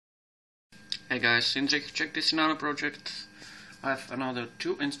Hey guys, in the Check DC-9 project I have another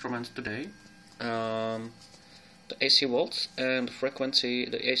two instruments today. The AC volts and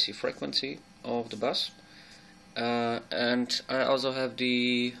the AC frequency of the bus. And I also have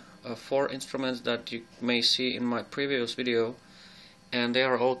the four instruments that you may see in my previous video, and they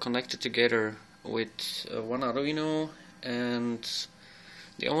are all connected together with one Arduino, and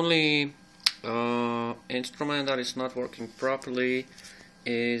the only instrument that is not working properly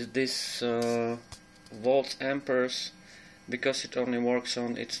is this volts amperes, because it only works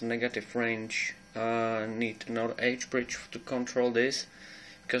on its negative range. I need another H bridge to control this,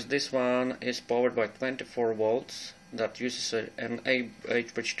 because this one is powered by 24 volts that uses an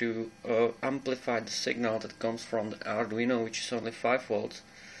H bridge to amplify the signal that comes from the Arduino, which is only 5 volts.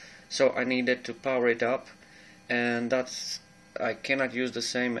 So I needed to power it up, and I cannot use the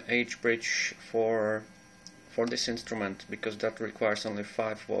same H bridge for this instrument, because that requires only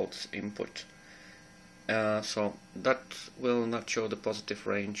 5 volts input. So that will not show the positive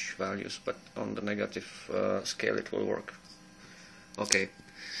range values, but on the negative scale it will work. Okay,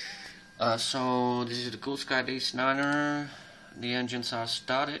 so this is the Cool Sky DC-9. The engines are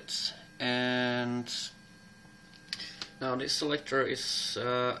started, and now this selector is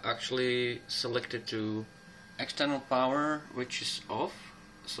actually selected to external power, which is off.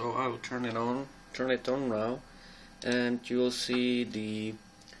 So I will turn it on now, and you will see the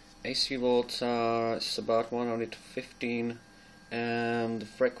AC volts is about 115, and the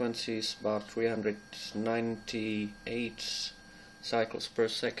frequency is about 398 cycles per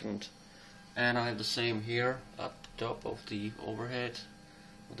second. And I have the same here at the top of the overhead,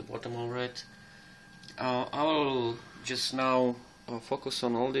 at the bottom overhead. I will just now focus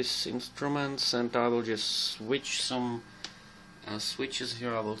on all these instruments, and I will just switch some switches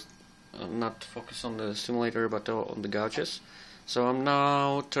here. I will not focus on the simulator, but on the gauges. So I'm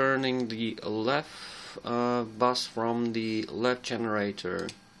now turning the left bus from the left generator.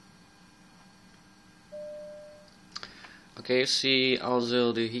 Okay, you see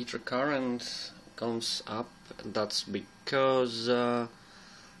also the heater current comes up. That's because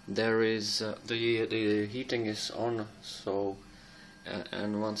there is the heating is on. So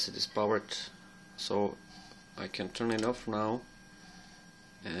and once it is powered, so I can turn it off now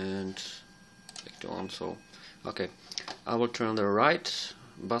and take it on. So okay, I will turn the right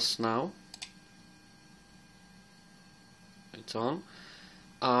bus now. It's on.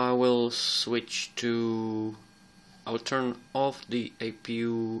 I will turn off the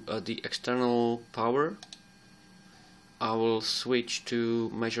APU, the external power. I will switch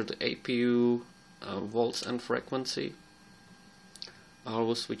to measure the APU volts and frequency. I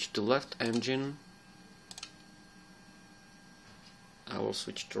will switch to left engine. I will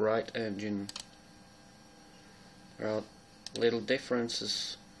switch to right engine. There are little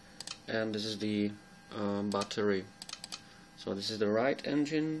differences, and this is the battery. So this is the right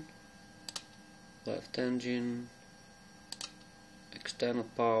engine, left engine, external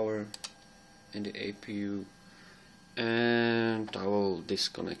power, and the APU. And I will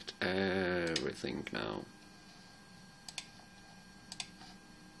disconnect everything now.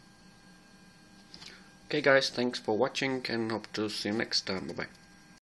 Okay guys, thanks for watching, and hope to see you next time. Bye bye.